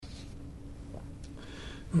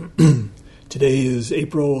Today is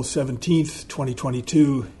April 17th,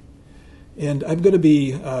 2022, and I'm going to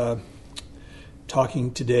be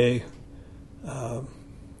talking today. I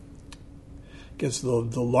guess the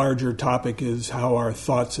larger topic is how our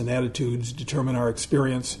thoughts and attitudes determine our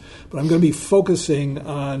experience, but I'm going to be focusing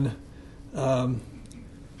on a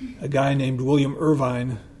guy named William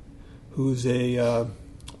Irvine, who's a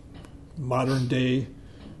modern-day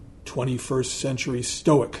 21st century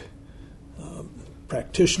Stoic,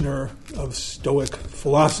 practitioner of Stoic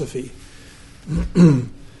philosophy,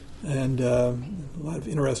 and a lot of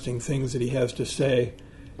interesting things that he has to say.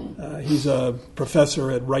 He's a professor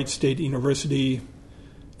at Wright State University,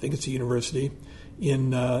 I think it's a university,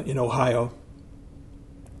 in Ohio,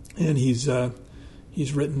 and he's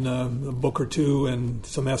written a book or two and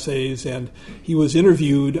some essays, and he was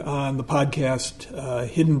interviewed on the podcast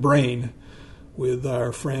Hidden Brain with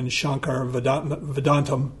our friend Shankar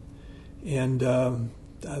Vedantam, and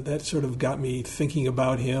that sort of got me thinking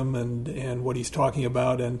about him and what he's talking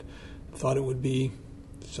about, and thought it would be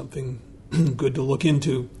something good to look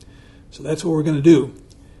into. So that's what we're going to do.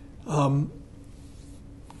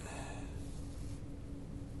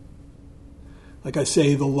 Like I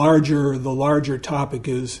say, the larger topic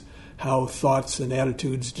is how thoughts and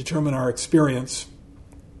attitudes determine our experience.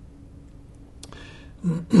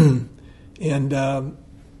 And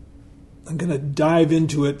I'm going to dive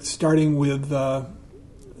into it, starting with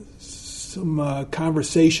some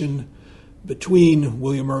conversation between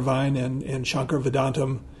William Irvine and Shankar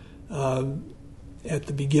Vedantam at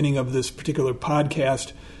the beginning of this particular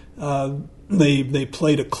podcast. They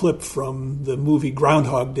played a clip from the movie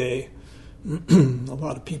Groundhog Day, a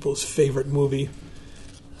lot of people's favorite movie. I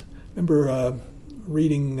remember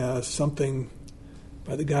reading something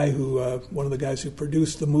by the guy one of the guys who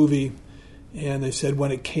produced the movie, and they said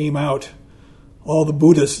when it came out, all the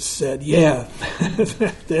Buddhists said, "Yeah,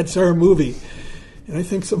 that's our movie," and I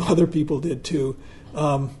think some other people did too.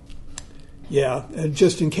 And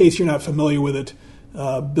just in case you're not familiar with it,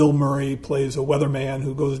 Bill Murray plays a weatherman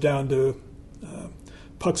who goes down to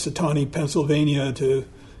Puxatawney, Pennsylvania, to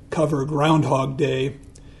cover Groundhog Day,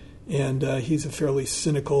 and he's a fairly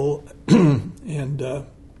cynical and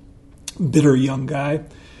bitter young guy,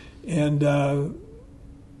 and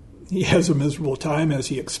he has a miserable time, as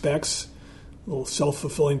he expects, a little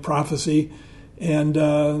self-fulfilling prophecy, and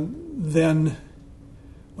then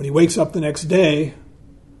when he wakes up the next day,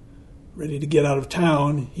 ready to get out of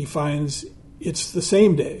town, he finds it's the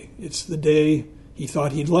same day. It's the day he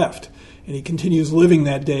thought he'd left, and he continues living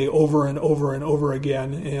that day over and over and over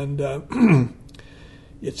again, and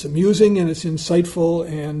it's amusing and it's insightful,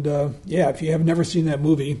 and if you have never seen that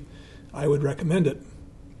movie, I would recommend it.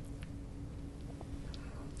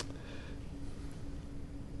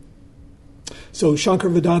 So Shankar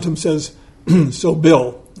Vedantam says, so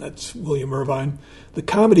Bill, that's William Irvine, the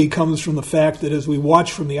comedy comes from the fact that as we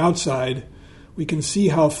watch from the outside, we can see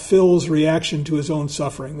how Phil's reaction to his own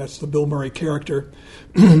suffering, that's the Bill Murray character,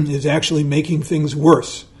 is actually making things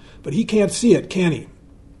worse. But he can't see it, can he?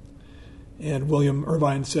 And William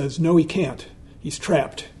Irvine says, no, he can't. He's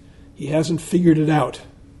trapped. He hasn't figured it out.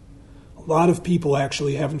 A lot of people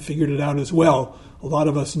actually haven't figured it out as well, a lot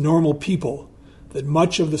of us normal people, that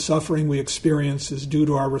much of the suffering we experience is due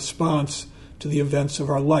to our response to the events of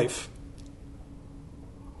our life.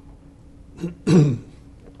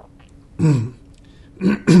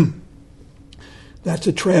 That's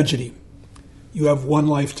a tragedy. You have one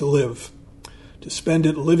life to live. To spend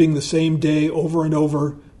it living the same day over and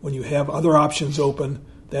over when you have other options open,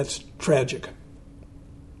 that's tragic.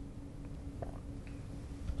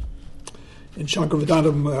 And Shankar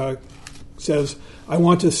Vedantam says, I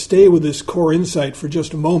want to stay with this core insight for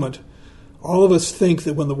just a moment. All of us think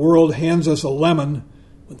that when the world hands us a lemon,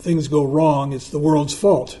 when things go wrong, it's the world's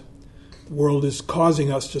fault. The world is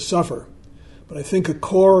causing us to suffer. But I think a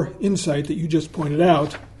core insight that you just pointed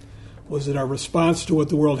out was that our response to what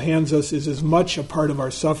the world hands us is as much a part of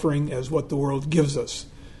our suffering as what the world gives us.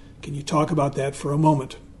 Can you talk about that for a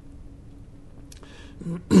moment?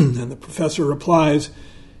 And the professor replies,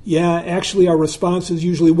 yeah, actually our response is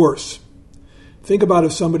usually worse. Think about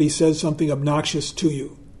if somebody says something obnoxious to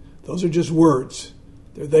you. Those are just words.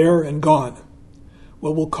 They're there and gone.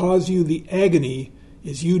 What will cause you the agony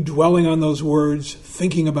is you dwelling on those words,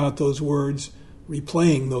 thinking about those words,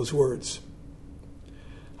 replaying those words.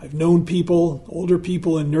 I've known people, older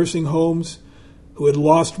people in nursing homes, who had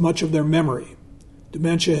lost much of their memory.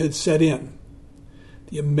 Dementia had set in.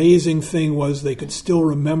 The amazing thing was they could still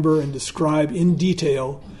remember and describe in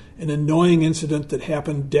detail an annoying incident that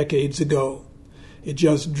happened decades ago. It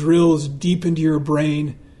just drills deep into your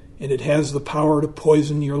brain, and it has the power to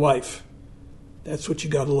poison your life. That's what you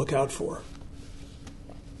got to look out for.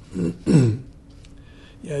 Yeah,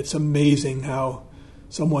 it's amazing how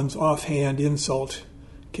someone's offhand insult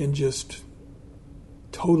can just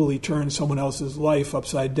totally turn someone else's life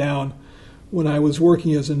upside down. When I was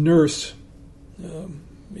working as a nurse,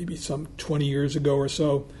 maybe some 20 years ago or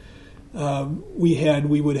so,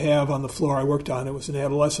 we would have on the floor I worked on, it was an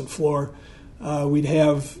adolescent floor, we'd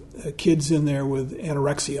have kids in there with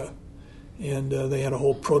anorexia, and they had a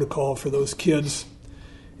whole protocol for those kids.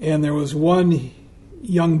 And there was one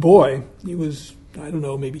young boy, he was, I don't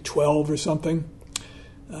know, maybe 12 or something,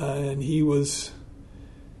 and he was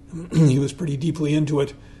pretty deeply into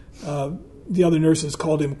it. The other nurses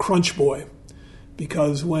called him Crunch Boy,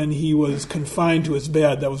 because when he was confined to his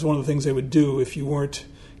bed, that was one of the things they would do. If you weren't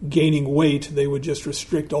gaining weight, they would just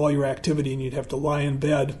restrict all your activity, and you'd have to lie in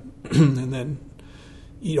bed and then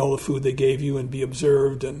eat all the food they gave you and be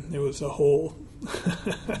observed. And there was a whole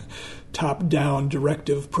top-down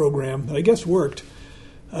directive program that I guess worked.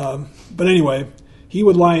 But anyway, he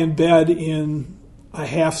would lie in bed in a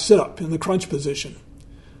half sit-up in the crunch position,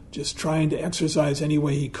 just trying to exercise any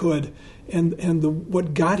way he could. And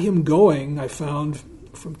what got him going, I found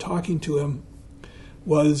from talking to him,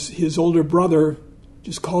 was his older brother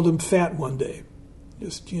just called him fat one day.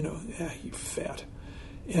 Just, you fat.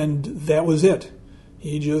 And that was it.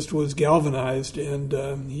 He just was galvanized,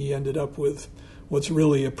 and he ended up with what's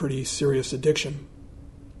really a pretty serious addiction.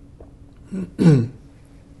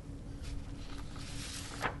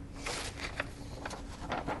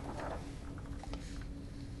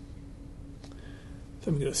 So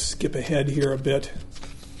I'm going to skip ahead here a bit.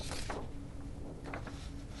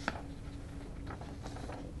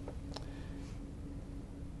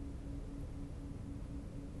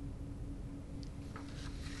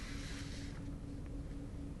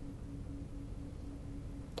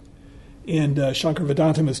 And Shankar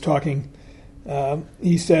Vedantam is talking.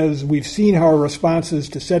 He says, we've seen how our responses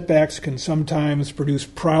to setbacks can sometimes produce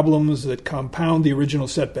problems that compound the original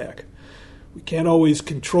setback. We can't always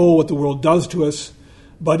control what the world does to us,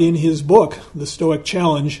 but in his book, The Stoic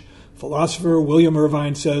Challenge, philosopher William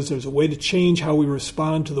Irvine says there's a way to change how we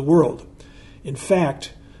respond to the world. In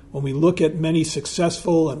fact, when we look at many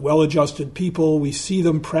successful and well-adjusted people, we see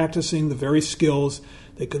them practicing the very skills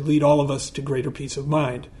that could lead all of us to greater peace of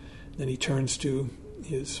mind. Then he turns to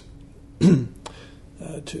his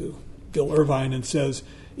to Bill Irvine and says,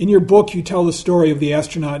 in your book, you tell the story of the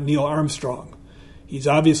astronaut Neil Armstrong. He's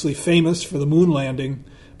obviously famous for the moon landing,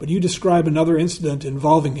 but you describe another incident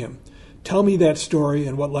involving him. Tell me that story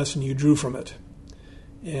and what lesson you drew from it.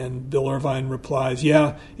 And Bill Irvine replies,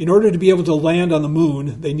 yeah, in order to be able to land on the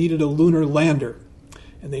moon, they needed a lunar lander,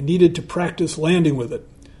 and they needed to practice landing with it.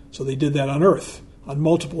 So they did that on Earth on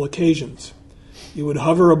multiple occasions. It would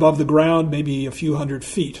hover above the ground maybe a few hundred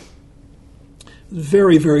feet.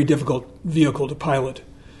 Very, very difficult vehicle to pilot.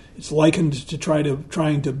 It's likened to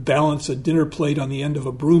trying to balance a dinner plate on the end of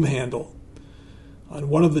a broom handle. On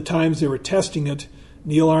one of the times they were testing it,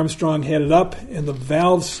 Neil Armstrong had it up, and the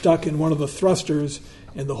valve stuck in one of the thrusters,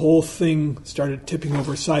 and the whole thing started tipping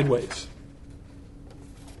over sideways.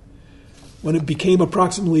 When it became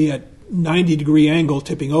approximately at 90-degree angle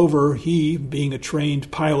tipping over, he, being a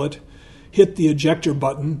trained pilot, hit the ejector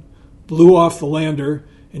button, blew off the lander,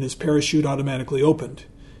 and his parachute automatically opened.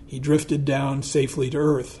 He drifted down safely to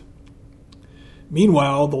Earth.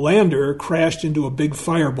 Meanwhile, the lander crashed into a big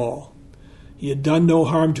fireball. He had done no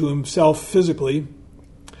harm to himself physically,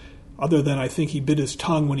 other than I think he bit his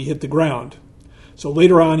tongue when he hit the ground. So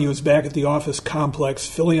later on, he was back at the office complex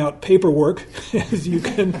filling out paperwork, as you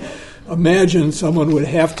can imagine someone would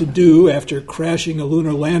have to do after crashing a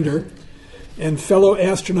lunar lander. And fellow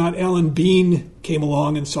astronaut Alan Bean came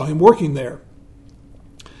along and saw him working there.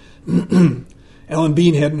 Alan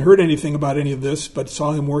Bean hadn't heard anything about any of this, but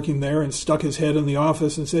saw him working there and stuck his head in the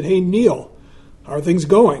office and said, hey, Neil, how are things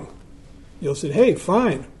going? Neil said, hey,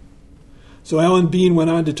 fine. So Alan Bean went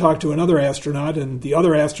on to talk to another astronaut, and the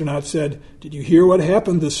other astronaut said, did you hear what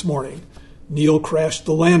happened this morning? Neil crashed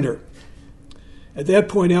the lander. At that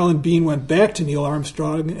point, Alan Bean went back to Neil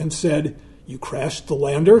Armstrong and said, you crashed the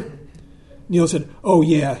lander? Neil said, oh,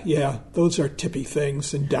 yeah, those are tippy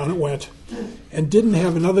things, and down it went, and didn't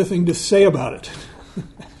have another thing to say about it.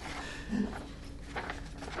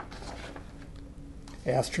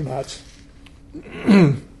 Astronauts.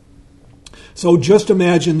 So just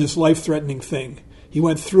imagine this life-threatening thing. He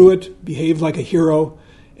went through it, behaved like a hero,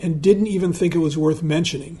 and didn't even think it was worth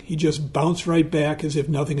mentioning. He just bounced right back as if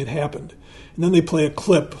nothing had happened. And then they play a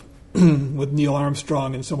clip with Neil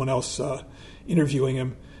Armstrong and someone else interviewing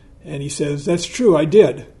him. And he says, that's true, I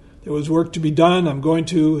did. There was work to be done, I'm going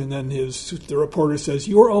to. And then the reporter says,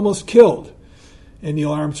 you were almost killed. And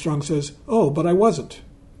Neil Armstrong says, "Oh, but I wasn't."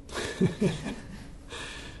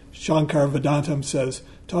 Shankar Vedantam says,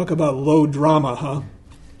 "Talk about low drama, huh?"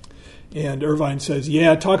 And Irvine says,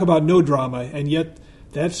 "Yeah, talk about no drama, and yet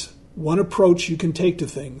that's one approach you can take to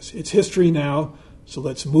things. It's history now, so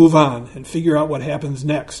let's move on and figure out what happens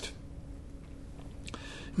next."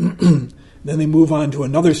 Then they move on to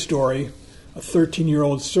another story, a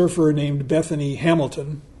 13-year-old surfer named Bethany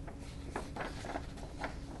Hamilton.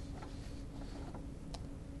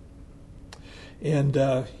 And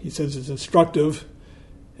he says it's instructive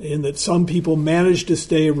in that some people manage to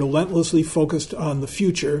stay relentlessly focused on the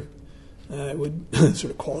future. I would sort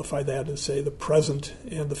of qualify that and say the present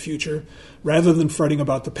and the future, rather than fretting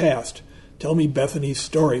about the past. Tell me Bethany's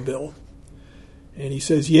story, Bill. And he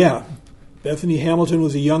says, yeah, Bethany Hamilton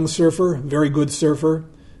was a young surfer, very good surfer,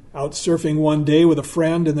 out surfing one day with a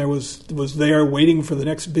friend, and was there waiting for the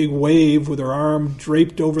next big wave with her arm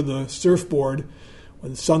draped over the surfboard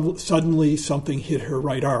when suddenly something hit her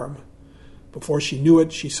right arm. Before she knew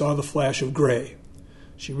it, she saw the flash of gray.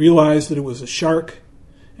 She realized that it was a shark,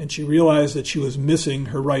 and she realized that she was missing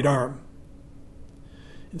her right arm.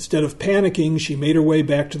 Instead of panicking, she made her way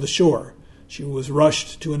back to the shore. She was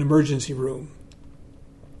rushed to an emergency room.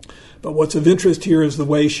 But what's of interest here is the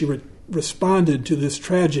way she responded to this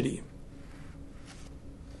tragedy.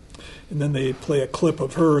 And then they play a clip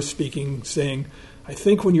of her speaking, saying, "I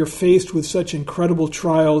think when you're faced with such incredible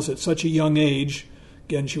trials at such a young age,"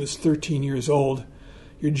 again, she was 13 years old,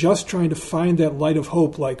 "you're just trying to find that light of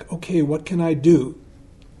hope, like, okay, what can I do?"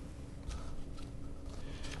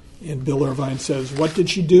 And Bill Irvine says, what did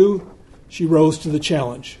she do? She rose to the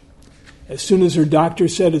challenge. As soon as her doctor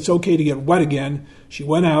said it's okay to get wet again, she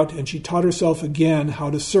went out and she taught herself again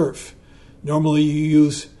how to surf. Normally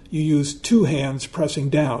you use two hands pressing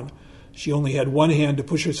down. She only had one hand to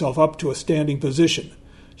push herself up to a standing position.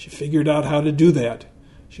 She figured out how to do that.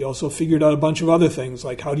 She also figured out a bunch of other things,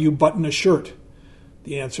 like how do you button a shirt?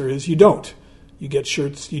 The answer is you don't. You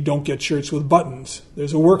don't get shirts with buttons.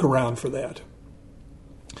 There's a workaround for that.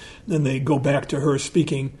 Then they go back to her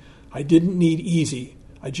speaking, "I didn't need easy.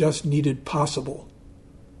 I just needed possible."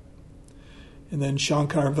 And then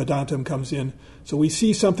Shankar Vedantam comes in. So we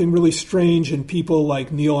see something really strange in people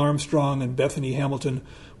like Neil Armstrong and Bethany Hamilton.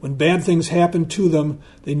 When bad things happen to them,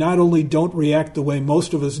 they not only don't react the way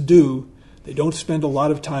most of us do, they don't spend a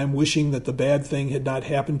lot of time wishing that the bad thing had not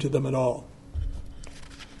happened to them at all.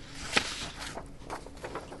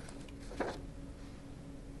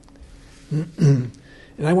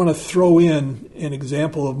 And I want to throw in an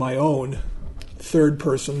example of my own third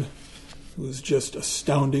person who's just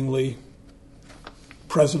astoundingly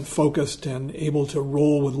present-focused and able to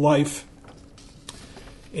roll with life.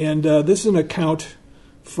 And this is an account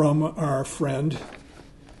from our friend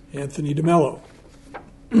Anthony DeMello.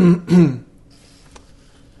 And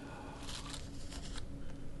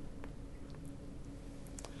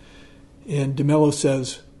DeMello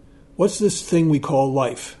says, "What's this thing we call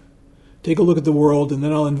life? Take a look at the world, and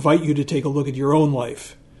then I'll invite you to take a look at your own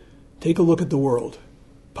life. Take a look at the world.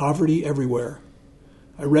 Poverty everywhere.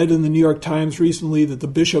 I read in the New York Times recently that the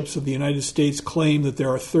bishops of the United States claim that there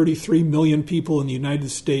are 33 million people in the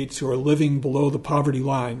United States who are living below the poverty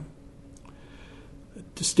line. A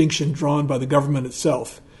distinction drawn by the government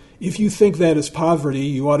itself. If you think that is poverty,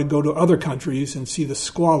 you ought to go to other countries and see the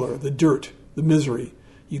squalor, the dirt, the misery.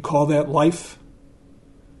 You call that life?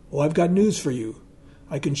 Well, I've got news for you.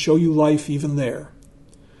 I can show you life even there.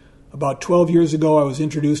 About 12 years ago, I was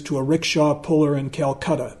introduced to a rickshaw puller in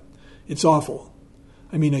Calcutta. It's awful.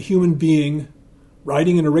 I mean, a human being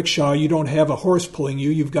riding in a rickshaw, you don't have a horse pulling you,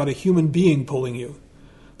 you've got a human being pulling you.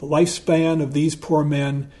 The lifespan of these poor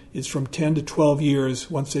men is from 10 to 12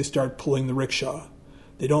 years once they start pulling the rickshaw.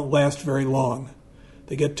 They don't last very long.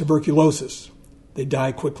 They get tuberculosis. They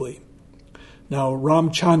die quickly. Now,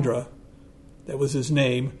 Ramchandra, that was his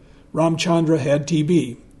name, Ramchandra had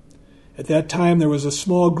TB. At that time, there was a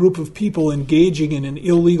small group of people engaging in an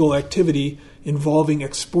illegal activity involving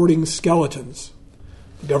exporting skeletons.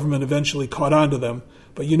 The government eventually caught on to them.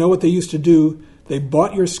 But you know what they used to do? They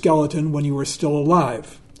bought your skeleton when you were still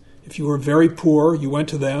alive. If you were very poor, you went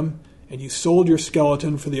to them and you sold your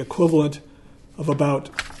skeleton for the equivalent of about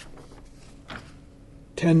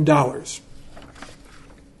 $10.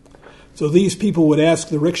 So these people would ask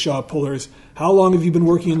the rickshaw pullers, "How long have you been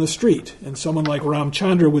working in the street?" And someone like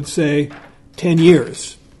Ramchandra would say, 10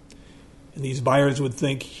 years. And these buyers would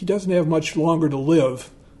think, he doesn't have much longer to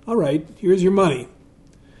live. All right, here's your money.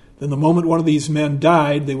 Then the moment one of these men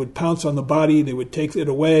died, they would pounce on the body, they would take it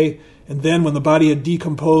away, and then when the body had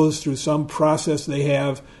decomposed through some process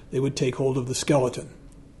they would take hold of the skeleton.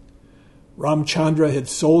 Ramchandra had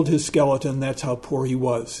sold his skeleton, that's how poor he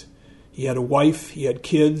was. He had a wife, he had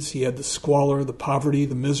kids, he had the squalor, the poverty,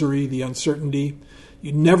 the misery, the uncertainty.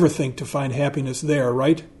 You'd never think to find happiness there,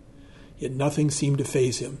 right? Yet nothing seemed to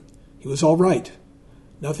faze him. He was all right.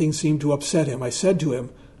 Nothing seemed to upset him. I said to him,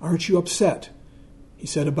 "Aren't you upset?" He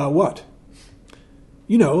said, "About what?"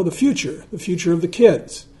 "You know, the future of the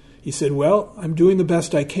kids." He said, "Well, I'm doing the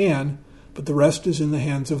best I can, but the rest is in the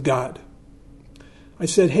hands of God." I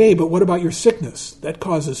said, "Hey, but what about your sickness? That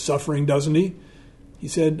causes suffering, doesn't he?" He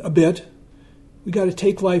said, "A bit. We got to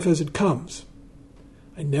take life as it comes."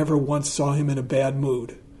 I never once saw him in a bad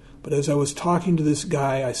mood, but as I was talking to this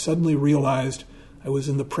guy, I suddenly realized I was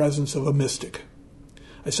in the presence of a mystic.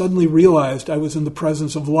 I suddenly realized I was in the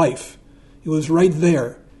presence of life. It was right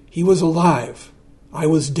there. He was alive. I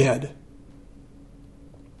was dead.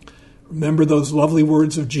 Remember those lovely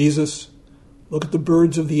words of Jesus? Look at the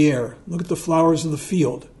birds of the air. Look at the flowers of the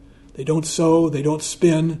field. They don't sow. They don't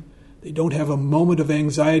spin. They don't have a moment of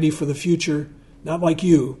anxiety for the future. Not like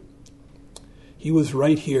you. He was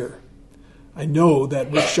right here. I know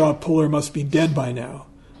that Rickshaw Puller must be dead by now.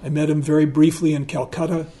 I met him very briefly in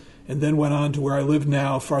Calcutta and then went on to where I live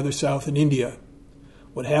now, farther south in India.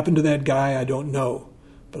 What happened to that guy, I don't know,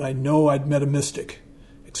 but I know I'd met a mystic,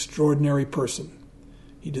 extraordinary person.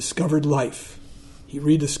 He discovered life. He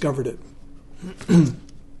rediscovered it. I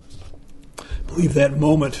believe that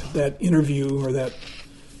moment, that interview or that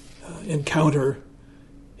encounter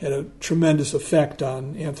had a tremendous effect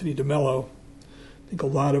on Anthony DeMello. I think a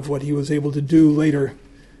lot of what he was able to do later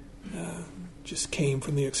just came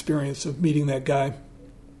from the experience of meeting that guy.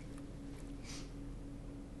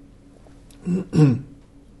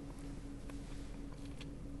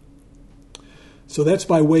 So that's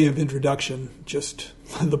by way of introduction, just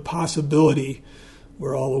the possibility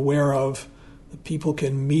we're all aware of that people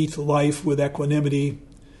can meet life with equanimity,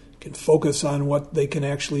 can focus on what they can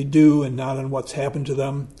actually do and not on what's happened to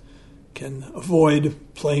them, can avoid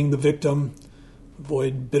playing the victim,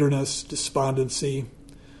 avoid bitterness, despondency,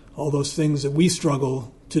 all those things that we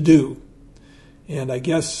struggle to do. And I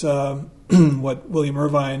guess what William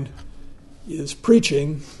Irvine is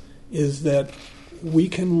preaching is that we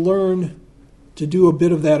can learn to do a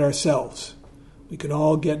bit of that ourselves. We can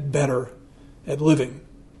all get better at living.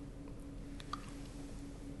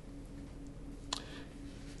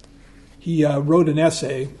 He wrote an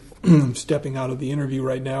essay, I'm stepping out of the interview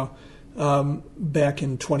right now, back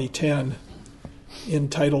in 2010,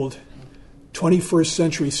 entitled 21st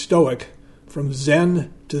Century Stoic, From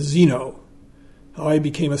Zen to Zeno, How I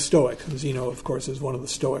Became a Stoic. Zeno, of course, is one of the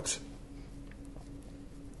Stoics.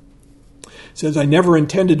 It says, I never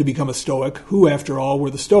intended to become a Stoic. Who, after all,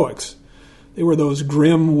 were the Stoics? They were those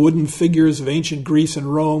grim wooden figures of ancient Greece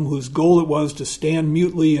and Rome whose goal it was to stand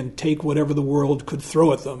mutely and take whatever the world could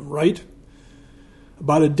throw at them, right?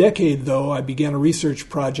 About a decade, though, I began a research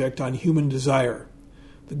project on human desire.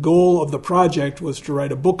 The goal of the project was to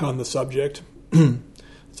write a book on the subject.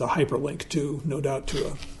 It's a hyperlink, too, no doubt,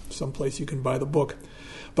 to someplace you can buy the book.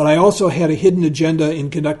 But I also had a hidden agenda in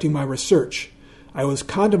conducting my research. I was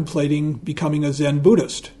contemplating becoming a Zen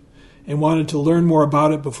Buddhist and wanted to learn more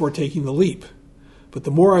about it before taking the leap. But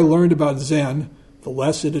the more I learned about Zen, the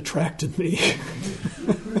less it attracted me.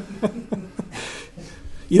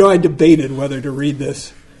 I debated whether to read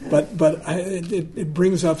this, but it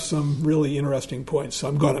brings up some really interesting points, so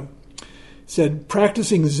I'm going to. It said,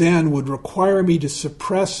 practicing Zen would require me to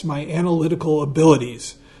suppress my analytical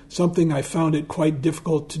abilities, something I found it quite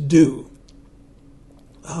difficult to do.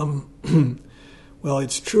 Well,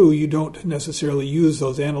 it's true you don't necessarily use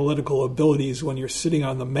those analytical abilities when you're sitting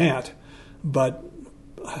on the mat, but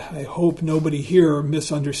I hope nobody here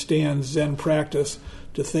misunderstands Zen practice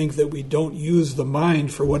to think that we don't use the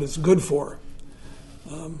mind for what it's good for.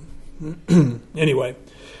 Anyway,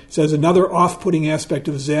 it says another off-putting aspect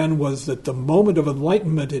of Zen was that the moment of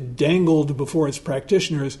enlightenment it dangled before its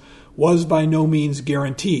practitioners was by no means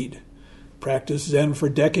guaranteed. Practice Zen for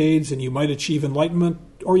decades and you might achieve enlightenment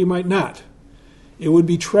or you might not. It would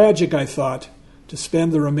be tragic, I thought, to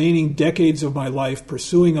spend the remaining decades of my life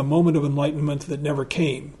pursuing a moment of enlightenment that never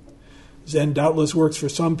came. Zen doubtless works for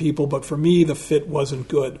some people, but for me the fit wasn't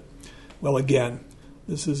good. Well, again,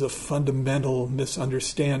 this is a fundamental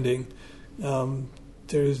misunderstanding.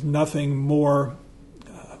 There's nothing more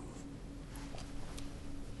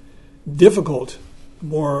difficult,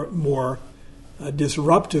 more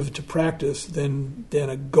disruptive to practice than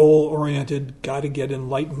a goal-oriented, got-to-get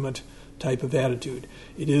enlightenment type of attitude.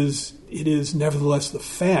 It is nevertheless the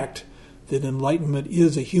fact that enlightenment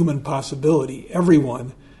is a human possibility.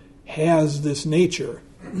 Everyone has this nature,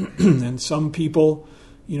 and some people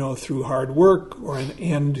through hard work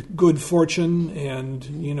and good fortune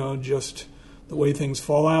and, just the way things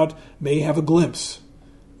fall out, may have a glimpse,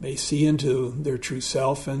 may see into their true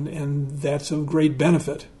self, and that's of great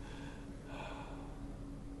benefit.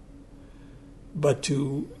 But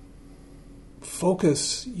to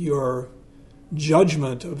focus your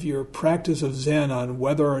judgment of your practice of Zen on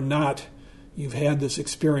whether or not you've had this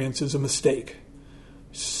experience is a mistake.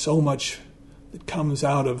 So much that comes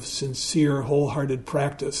out of sincere, wholehearted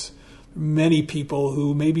practice. Many people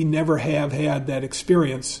who maybe never have had that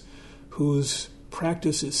experience, whose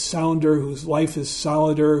practice is sounder, whose life is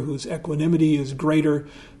solider, whose equanimity is greater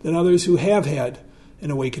than others who have had an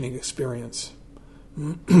awakening experience.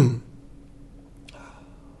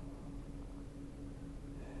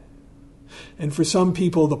 And for some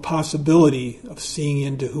people, the possibility of seeing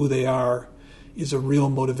into who they are is a real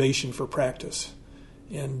motivation for practice.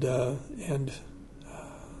 And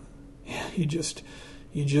you just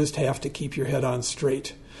have to keep your head on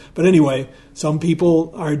straight. But anyway, some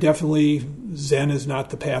people are definitely, Zen is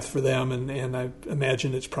not the path for them, and I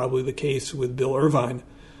imagine it's probably the case with Bill Irvine.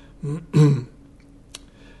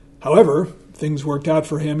 However, things worked out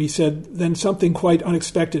for him. He said, then something quite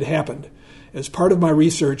unexpected happened. As part of my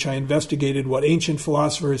research, I investigated what ancient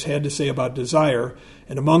philosophers had to say about desire,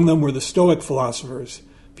 and among them were the Stoic philosophers,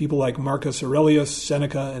 people like Marcus Aurelius,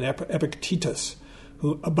 Seneca, and Epictetus,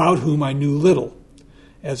 about whom I knew little.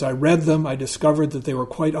 As I read them, I discovered that they were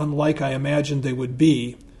quite unlike I imagined they would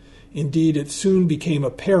be. Indeed, it soon became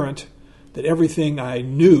apparent that everything I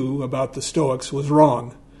knew about the Stoics was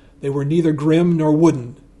wrong. They were neither grim nor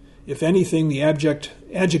wooden. If anything, the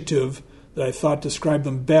adjective that I thought described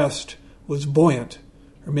them best was buoyant,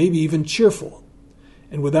 or maybe even cheerful.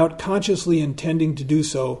 And without consciously intending to do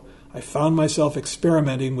so, I found myself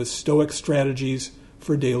experimenting with Stoic strategies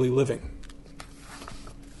for daily living.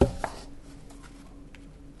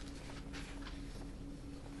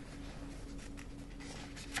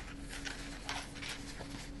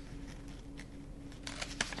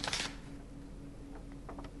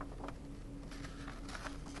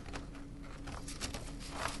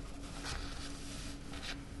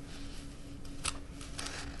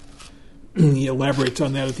 He elaborates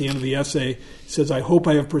on that at the end of the essay. He says, I hope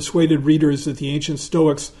I have persuaded readers that the ancient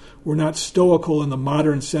Stoics were not stoical in the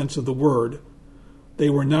modern sense of the word. They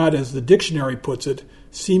were not, as the dictionary puts it,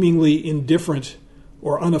 seemingly indifferent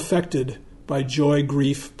or unaffected by joy,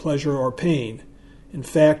 grief, pleasure, or pain. In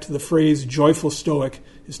fact, the phrase joyful Stoic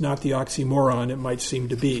is not the oxymoron it might seem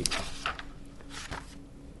to be.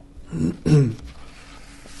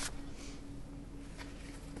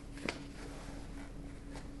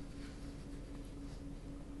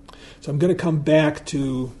 So I'm going to come back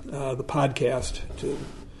to the podcast, to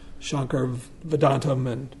Shankar Vedantam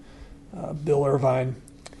and Bill Irvine,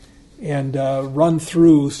 and run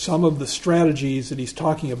through some of the strategies that he's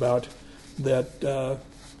talking about that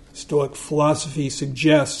Stoic philosophy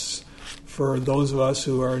suggests for those of us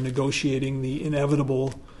who are negotiating the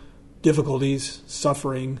inevitable difficulties,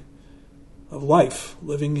 suffering of life,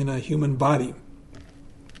 living in a human body.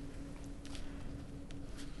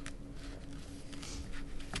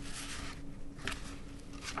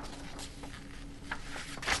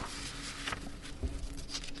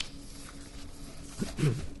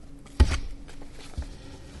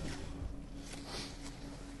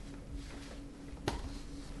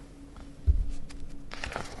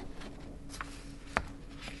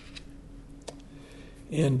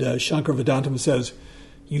 And Shankar Vedantam says,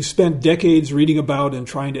 you spent decades reading about and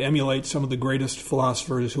trying to emulate some of the greatest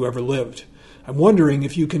philosophers who ever lived. I'm wondering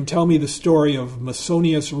if you can tell me the story of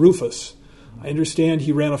Musonius Rufus. I understand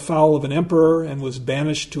he ran afoul of an emperor and was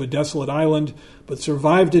banished to a desolate island, but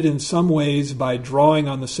survived it in some ways by drawing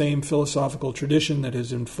on the same philosophical tradition that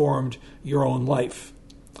has informed your own life.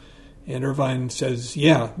 And Irvine says,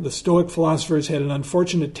 yeah, the Stoic philosophers had an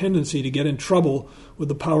unfortunate tendency to get in trouble with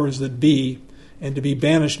the powers that be and to be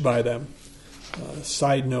banished by them.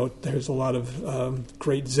 Side note, there's a lot of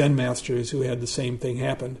great Zen masters who had the same thing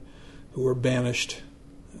happen, who were banished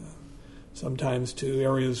sometimes to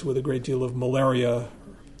areas with a great deal of malaria.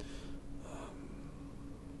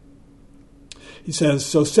 He says,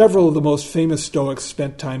 so several of the most famous Stoics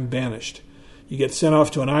spent time banished. You get sent off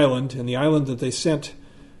to an island, and the island that they sent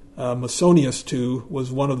Musonius to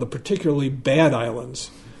was one of the particularly bad islands,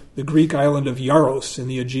 the Greek island of Yaros in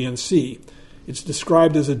the Aegean Sea. It's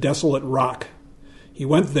described as a desolate rock. He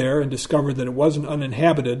went there and discovered that it wasn't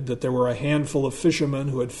uninhabited, that there were a handful of fishermen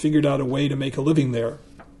who had figured out a way to make a living there.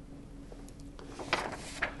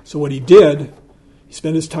 So what he did, he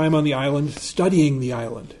spent his time on the island studying the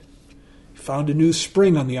island. He found a new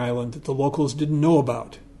spring on the island that the locals didn't know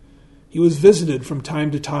about. He was visited from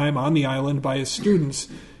time to time on the island by his students,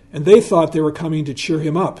 and they thought they were coming to cheer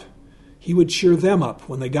him up. He would cheer them up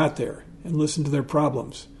when they got there and listen to their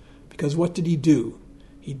problems. Because what did he do?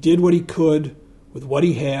 He did what he could with what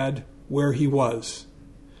he had, where he was.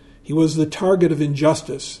 He was the target of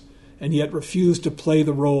injustice, and yet refused to play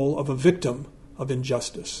the role of a victim of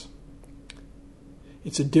injustice.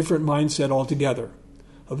 It's a different mindset altogether.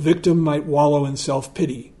 A victim might wallow in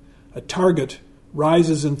self-pity. A target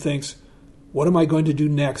rises and thinks, what am I going to do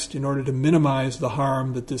next in order to minimize the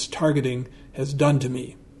harm that this targeting has done to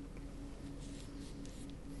me?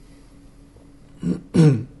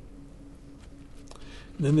 And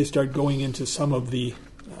then they start going into some of the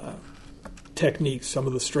techniques, some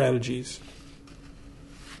of the strategies.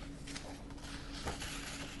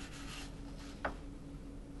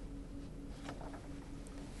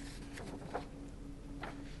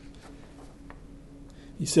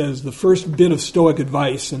 He says, the first bit of Stoic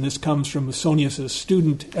advice, and this comes from Musonius'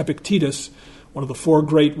 student Epictetus, one of the four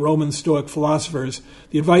great Roman Stoic philosophers,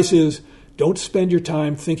 the advice is, don't spend your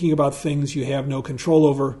time thinking about things you have no control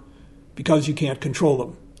over because you can't control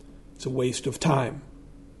them. It's a waste of time.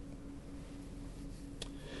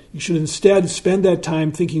 You should instead spend that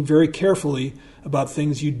time thinking very carefully about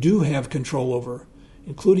things you do have control over,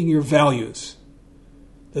 including your values.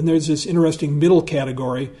 Then there's this interesting middle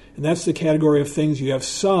category, and that's the category of things you have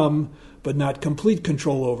some but not complete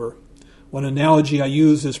control over. One analogy I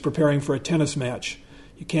use is preparing for a tennis match.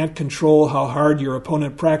 You can't control how hard your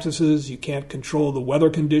opponent practices, you can't control the weather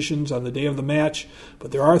conditions on the day of the match,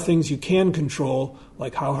 but there are things you can control,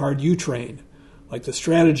 like how hard you train, like the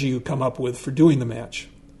strategy you come up with for doing the match.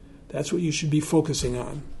 That's what you should be focusing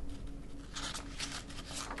on.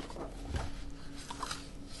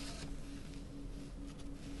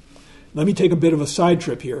 Let me take a bit of a side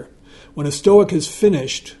trip here. When a Stoic is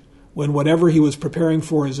finished, when whatever he was preparing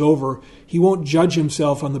for is over, he won't judge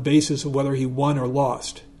himself on the basis of whether he won or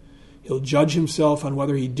lost. He'll judge himself on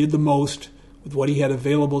whether he did the most with what he had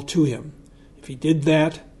available to him. If he did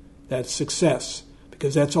that, that's success,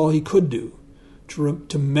 because that's all he could do.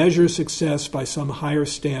 To measure success by some higher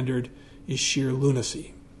standard is sheer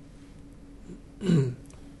lunacy. Of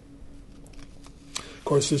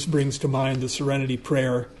course, this brings to mind the serenity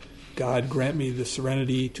prayer. God, grant me the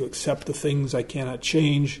serenity to accept the things I cannot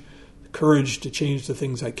change, the courage to change the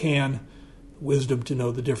things I can, the wisdom to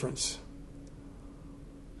know the difference.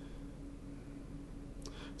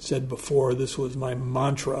 Said before, this was my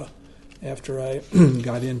mantra after I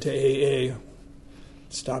got into AA,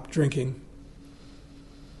 stopped drinking.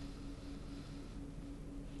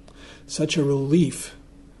 Such a relief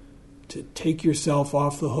to take yourself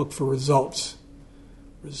off the hook for results.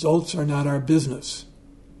 Results are not our business.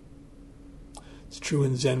 It's true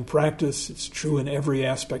in Zen practice. It's true in every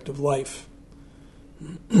aspect of life.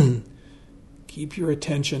 Keep your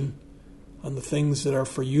attention on the things that are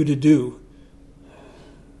for you to do.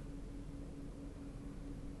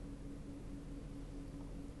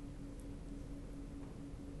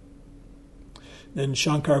 Then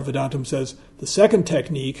Shankar Vedantam says, the second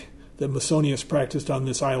technique that Musonius practiced on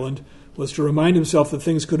this island was to remind himself that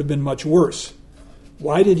things could have been much worse.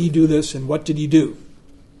 Why did he do this, and what did he do?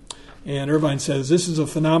 And Irvine says, this is a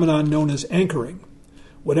phenomenon known as anchoring.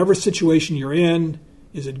 Whatever situation you're in,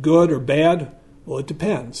 is it good or bad? Well, it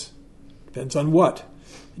depends. Depends on what?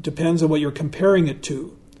 It depends on what you're comparing it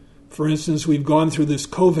to. For instance, we've gone through this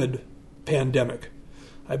COVID pandemic.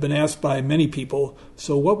 I've been asked by many people,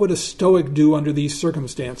 so what would a Stoic do under these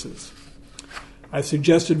circumstances? I've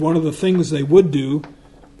suggested one of the things they would do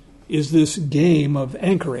is this game of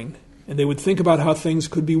anchoring, and they would think about how things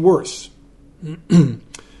could be worse.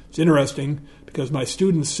 It's interesting because my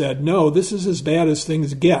students said, no, this is as bad as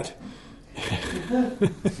things get.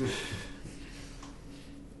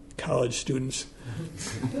 College students,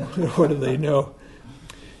 what do they know?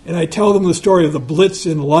 And I tell them the story of the Blitz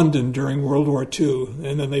in London during World War II,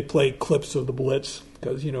 and then they play clips of the Blitz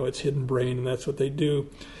because, it's hidden brain and that's what they do.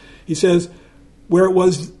 He says, where it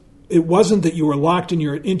wasn't that you were locked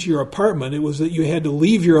into your apartment, it was that you had to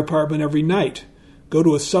leave your apartment every night, go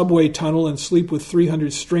to a subway tunnel and sleep with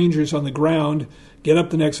 300 strangers on the ground, get up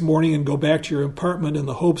the next morning and go back to your apartment in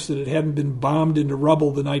the hopes that it hadn't been bombed into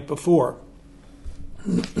rubble the night before.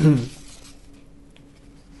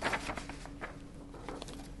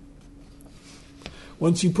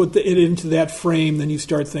 Once you put it into that frame, then you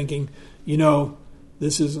start thinking,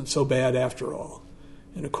 this isn't so bad after all.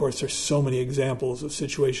 And of course, there's so many examples of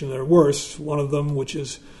situations that are worse. One of them, which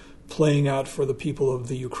is playing out for the people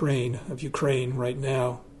of Ukraine right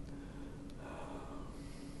now.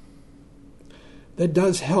 That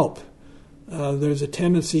does help, there's a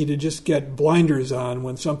tendency to just get blinders on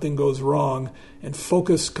when something goes wrong and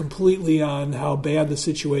focus completely on how bad the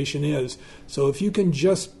situation is. So if you can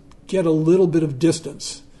just get a little bit of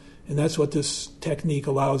distance, and that's what this technique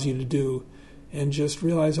allows you to do, and just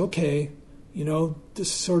realize, okay,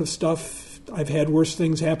 this sort of stuff, I've had worse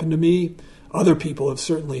things happen to me. Other people have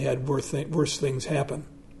certainly had worse things happen.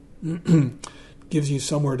 Gives you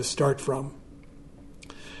somewhere to start from.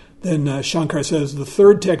 Then Shankar says, the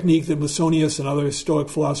third technique that Musonius and other Stoic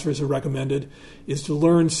philosophers have recommended is to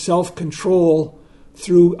learn self-control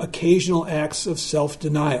through occasional acts of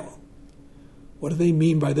self-denial. What do they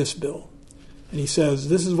mean by this, Bill? And he says,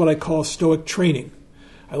 this is what I call Stoic training.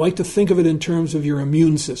 I like to think of it in terms of your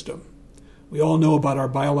immune system. We all know about our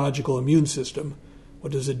biological immune system.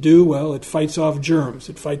 What does it do? Well, it fights off germs.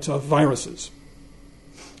 It fights off viruses.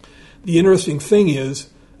 The interesting thing is,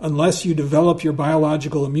 unless you develop your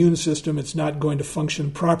biological immune system, it's not going to function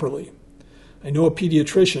properly. I know a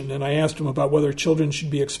pediatrician, and I asked him about whether children should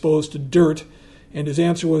be exposed to dirt, and his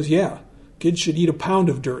answer was, yeah, kids should eat a pound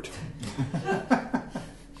of dirt.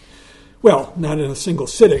 Well, not in a single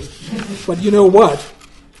sitting, but you know what?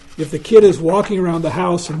 If the kid is walking around the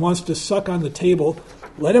house and wants to suck on the table,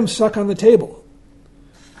 let him suck on the table.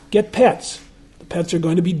 Get pets. The pets are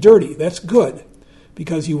going to be dirty. That's good,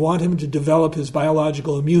 because you want him to develop his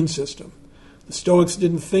biological immune system. The Stoics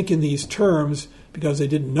didn't think in these terms because they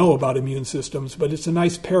didn't know about immune systems, but it's a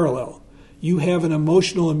nice parallel. You have an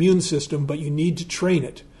emotional immune system, but you need to train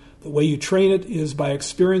it. The way you train it is by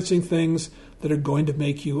experiencing things that are going to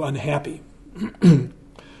make you unhappy.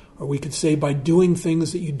 Or we could say by doing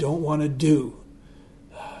things that you don't want to do.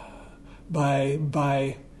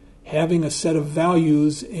 By having a set of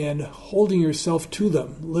values and holding yourself to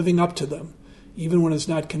them, living up to them, even when it's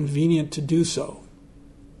not convenient to do so.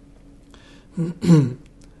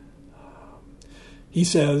 He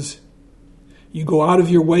says, you go out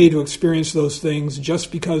of your way to experience those things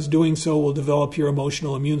just because doing so will develop your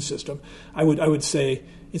emotional immune system. I would say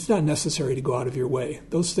it's not necessary to go out of your way.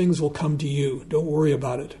 Those things will come to you. Don't worry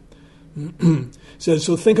about it. Says,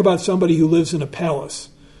 so think about somebody who lives in a palace,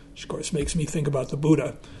 which of course makes me think about the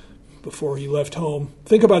Buddha before he left home.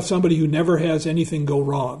 Think about somebody who never has anything go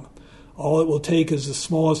wrong. All it will take is the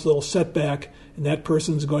smallest little setback, and that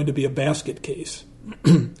person's going to be a basket case.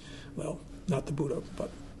 Well, not the Buddha,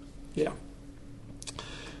 but yeah.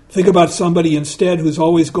 Think about somebody instead who's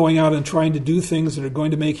always going out and trying to do things that are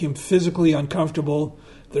going to make him physically uncomfortable,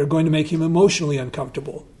 that are going to make him emotionally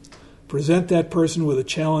uncomfortable. Present that person with a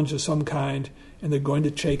challenge of some kind, and they're going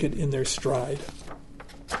to take it in their stride.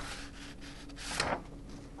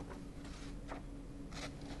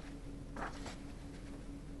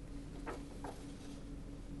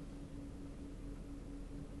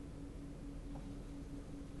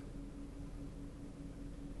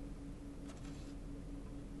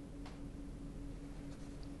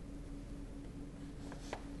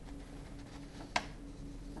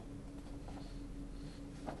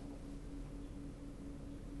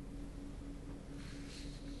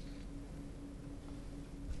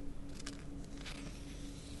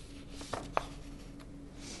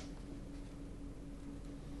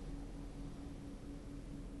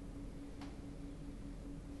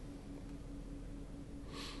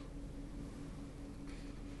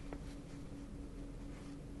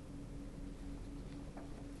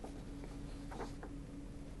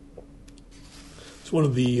 One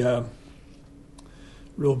of the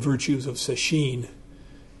real virtues of sesshin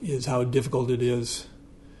is how difficult it is.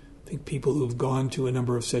 I think people who've gone to a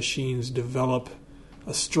number of sesshins develop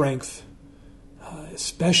a strength,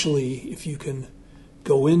 especially if you can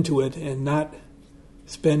go into it and not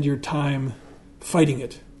spend your time fighting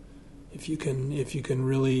it. If you can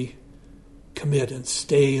really commit and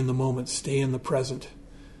stay in the moment, stay in the present,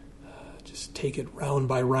 just take it round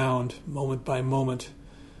by round, moment by moment.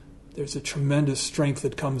 There's a tremendous strength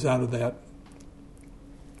that comes out of that.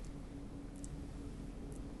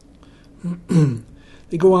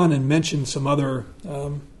 They go on and mention some other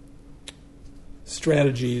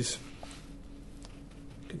strategies.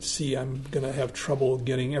 You can see I'm going to have trouble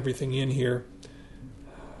getting everything in here.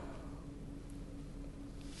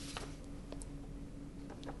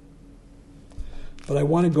 But I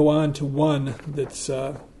want to go on to one that's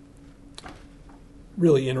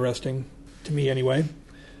really interesting, to me anyway.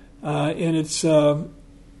 And it's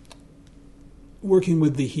working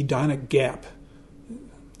with the hedonic gap.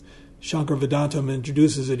 Shankar Vedantam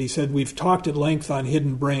introduces it. He said, we've talked at length on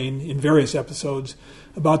Hidden Brain in various episodes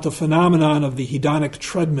about the phenomenon of the hedonic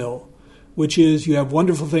treadmill, which is you have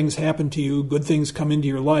wonderful things happen to you, good things come into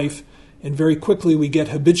your life, and very quickly we get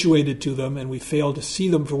habituated to them and we fail to see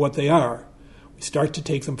them for what they are. We start to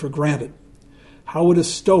take them for granted. How would a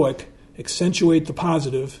Stoic accentuate the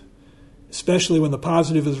positive, especially when the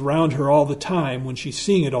positive is around her all the time, when she's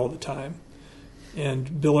seeing it all the time?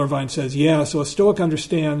 And Bill Irvine says, yeah, so a Stoic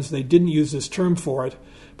understands, they didn't use this term for it,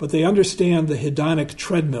 but they understand the hedonic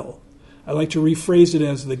treadmill. I like to rephrase it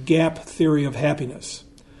as the gap theory of happiness.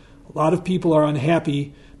 A lot of people are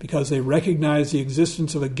unhappy because they recognize the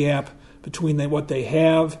existence of a gap between what they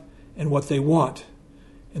have and what they want.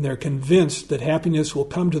 And they're convinced that happiness will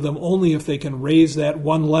come to them only if they can raise that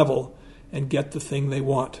one level and get the thing they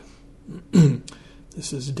want.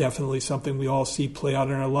 This is definitely something we all see play out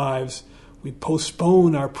in our lives. We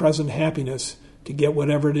postpone our present happiness to get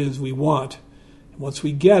whatever it is we want. And once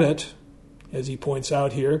we get it, as he points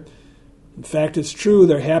out here, in fact, it's true,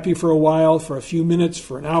 they're happy for a while, for a few minutes,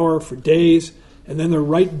 for an hour, for days, and then they're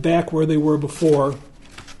right back where they were before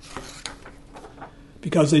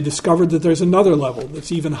because they discovered that there's another level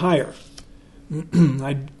that's even higher.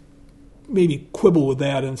 I'd maybe quibble with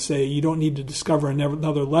that and say you don't need to discover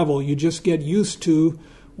another level. You just get used to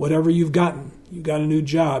whatever you've gotten. You got a new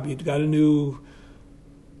job. You've got a new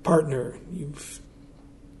partner. You've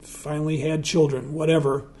finally had children.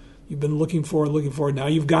 Whatever you've been looking for. Now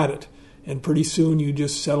you've got it. And pretty soon you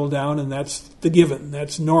just settle down, and that's the given.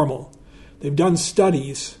 That's normal. They've done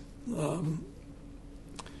studies,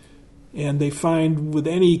 and they find with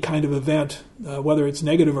any kind of event, whether it's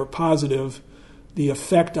negative or positive, the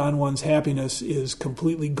effect on one's happiness is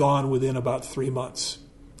completely gone within about 3 months,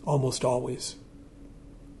 almost always.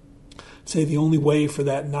 I'd say the only way for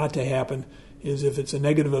that not to happen is if it's a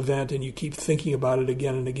negative event and you keep thinking about it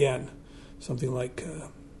again and again. Something like,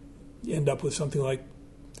 you end up with something like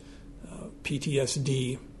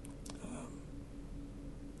PTSD.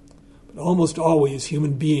 But almost always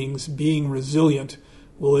human beings, being resilient,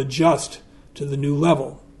 will adjust to the new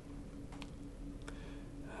level.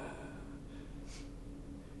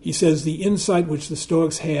 He says the insight which the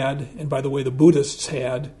Stoics had, and by the way the Buddhists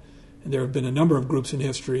had, and there have been a number of groups in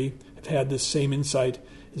history have had this same insight,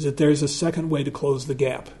 is that there's a second way to close the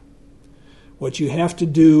gap. What you have to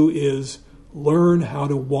do is learn how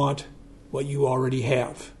to want what you already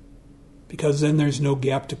have, because then there's no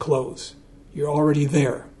gap to close. You're already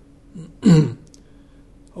there.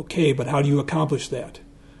 Okay, but how do you accomplish that?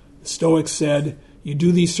 The Stoics said, you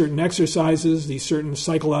do these certain exercises, these certain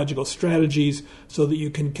psychological strategies, so that you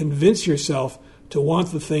can convince yourself to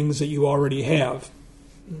want the things that you already have.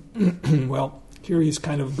 Well, here he's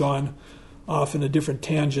kind of gone off in a different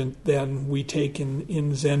tangent than we take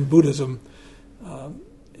in Zen Buddhism.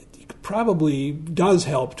 It probably does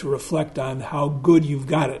help to reflect on how good you've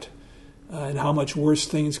got it and how much worse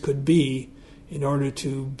things could be in order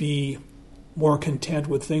to be more content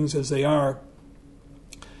with things as they are.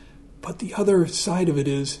 But the other side of it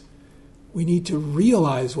is we need to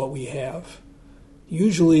realize what we have.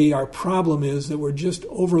 Usually our problem is that we're just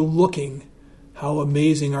overlooking how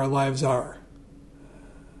amazing our lives are.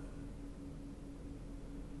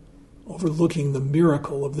 Overlooking the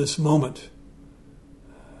miracle of this moment.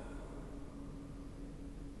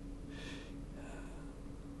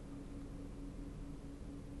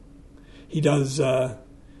 He does a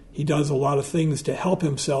lot of things to help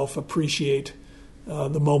himself appreciate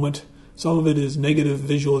the moment. Some of it is negative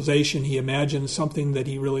visualization. He imagines something that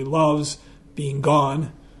he really loves being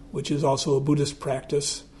gone, which is also a Buddhist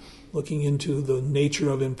practice, looking into the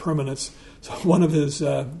nature of impermanence. So one of his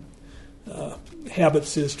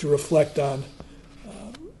habits is to reflect on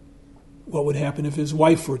what would happen if his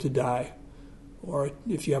wife were to die, or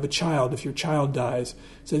if you have a child, if your child dies.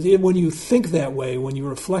 So when you think that way, when you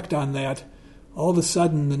reflect on that, all of a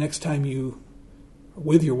sudden, the next time you are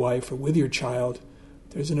with your wife or with your child,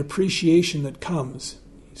 there's an appreciation that comes.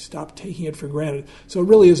 You stop taking it for granted. So it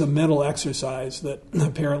really is a mental exercise that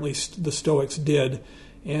apparently the Stoics did,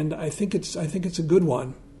 and I think it's a good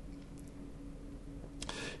one.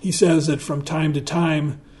 He says that from time to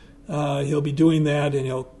time he'll be doing that,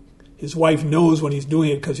 and his wife knows when he's doing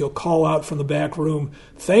it because he'll call out from the back room,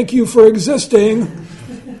 "Thank you for existing."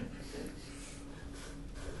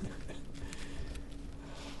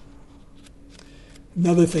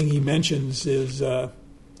 Another thing he mentions is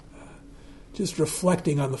just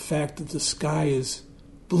reflecting on the fact that the sky is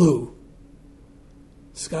blue.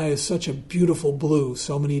 The sky is such a beautiful blue,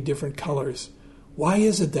 so many different colors. Why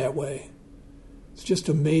is it that way? It's just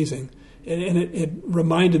amazing. And it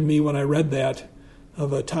reminded me when I read that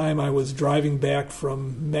of a time I was driving back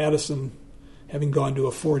from Madison, having gone to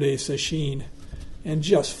a 4-day sesshin, and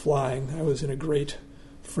just flying. I was in a great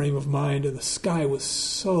frame of mind, and the sky was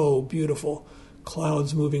so beautiful,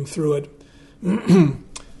 clouds moving through it.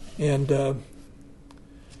 And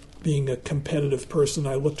being a competitive person,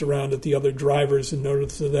 I looked around at the other drivers and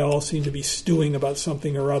noticed that they all seemed to be stewing about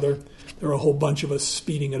something or other. There were a whole bunch of us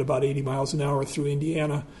speeding at about 80 miles an hour through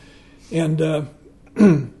Indiana. And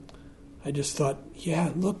I just thought,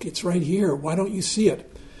 yeah, look, it's right here. Why don't you see it?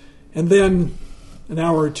 And then an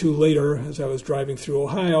hour or two later, as I was driving through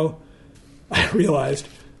Ohio, I realized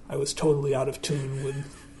I was totally out of tune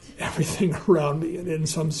with everything around me and in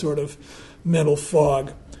some sort of mental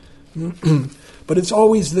fog. But it's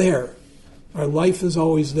always there. Our life is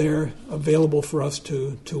always there, available for us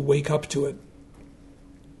to wake up to it.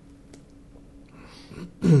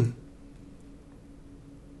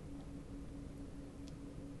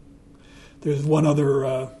 There's one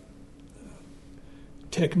other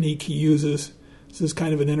technique he uses. This is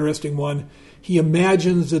kind of an interesting one. He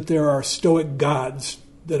imagines that there are Stoic gods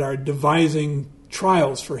that are devising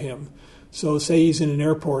trials for him. So say he's in an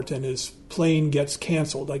airport and his plane gets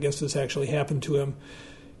canceled. I guess this actually happened to him.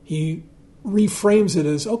 He reframes it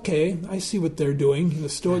as, okay, I see what they're doing. The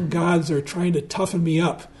Stoic gods are trying to toughen me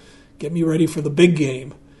up, get me ready for the big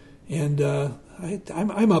game. And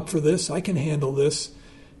I'm up for this. I can handle this.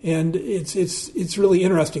 And it's really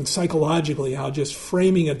interesting psychologically how just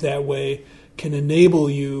framing it that way can enable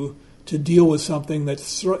you to deal with something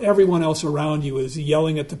that everyone else around you is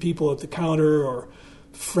yelling at the people at the counter or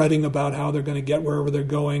fretting about how they're going to get wherever they're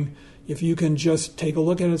going. If you can just take a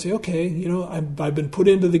look at it and say, okay, I've been put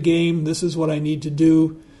into the game, this is what I need to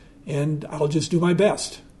do, and I'll just do my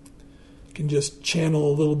best. You can just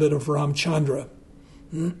channel a little bit of Ramchandra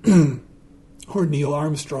or Neil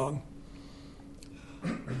Armstrong.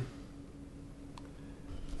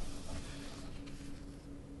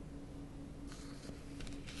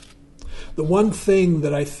 The one thing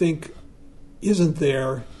that I think isn't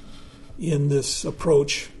there in this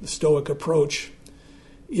approach, the Stoic approach,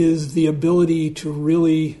 is the ability to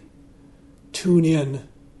really tune in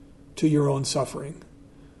to your own suffering,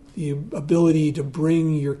 the ability to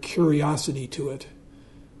bring your curiosity to it.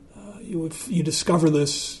 You discover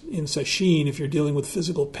this in sesshin if you're dealing with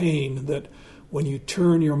physical pain, that when you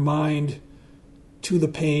turn your mind to the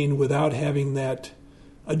pain without having that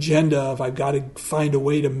agenda of I've got to find a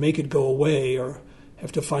way to make it go away or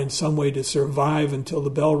have to find some way to survive until the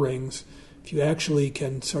bell rings, if you actually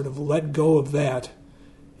can sort of let go of that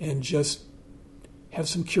and just have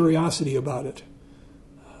some curiosity about it.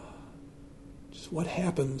 Just what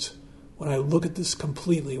happens when I look at this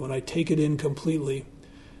completely, when I take it in completely,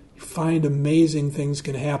 you find amazing things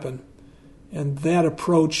can happen. And that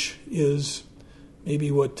approach is maybe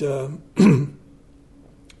what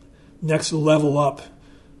next level up,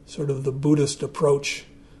 sort of the Buddhist approach,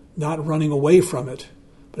 not running away from it,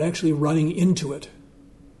 but actually running into it.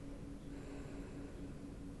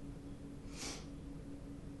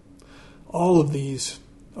 All of these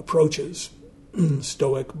approaches,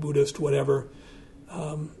 Stoic, Buddhist, whatever,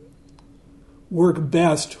 work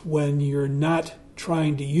best when you're not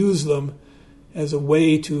trying to use them as a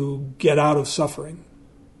way to get out of suffering.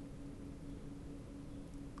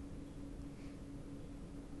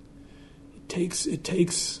 It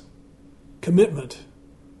takes commitment.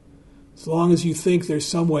 As long as you think there's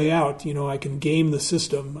some way out, I can game the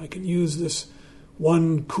system, I can use this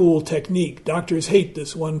one cool technique. Doctors hate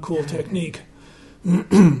this one cool technique.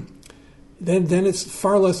 then it's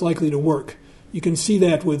far less likely to work. You can see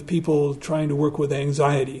that with people trying to work with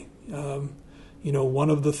anxiety. One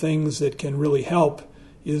of the things that can really help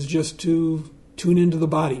is just to tune into the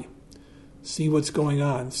body. See what's going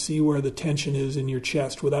on. See where the tension is in your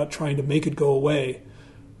chest without trying to make it go away.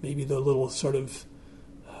 Maybe the little sort of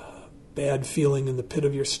bad feeling in the pit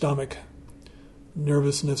of your stomach,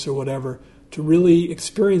 nervousness or whatever, to really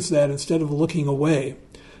experience that instead of looking away.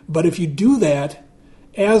 But if you do that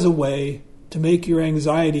as a way to make your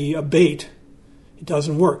anxiety abate, it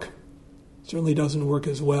doesn't work. It certainly doesn't work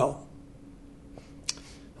as well.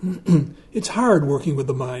 It's hard working with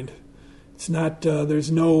the mind. It's not. There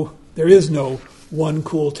is no one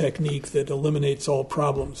cool technique that eliminates all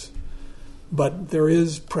problems, but there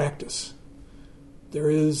is practice. There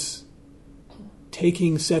is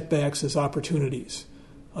taking setbacks as opportunities,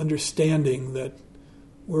 understanding that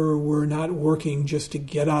we're not working just to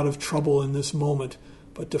get out of trouble in this moment,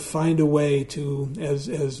 but to find a way to,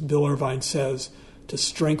 as Bill Irvine says, to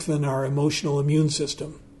strengthen our emotional immune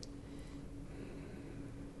system.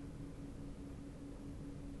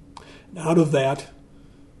 And out of that,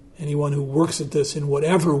 anyone who works at this in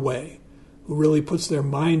whatever way, who really puts their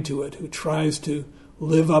mind to it, who tries to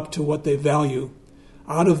live up to what they value,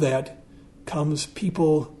 out of that comes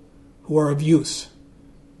people who are of use,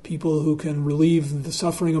 people who can relieve the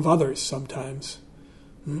suffering of others sometimes,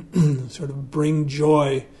 sort of bring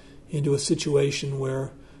joy into a situation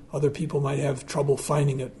where other people might have trouble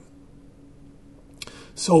finding it.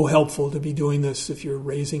 So helpful to be doing this if you're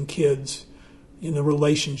raising kids, in a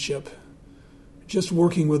relationship, just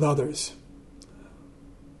working with others.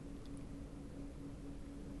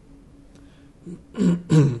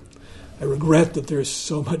 I regret that there's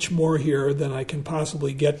so much more here than I can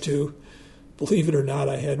possibly get to. Believe it or not,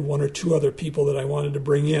 I had one or two other people that I wanted to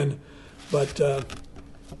bring in, but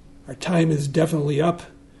our time is definitely up.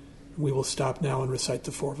 We will stop now and recite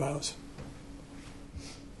the 4 vows.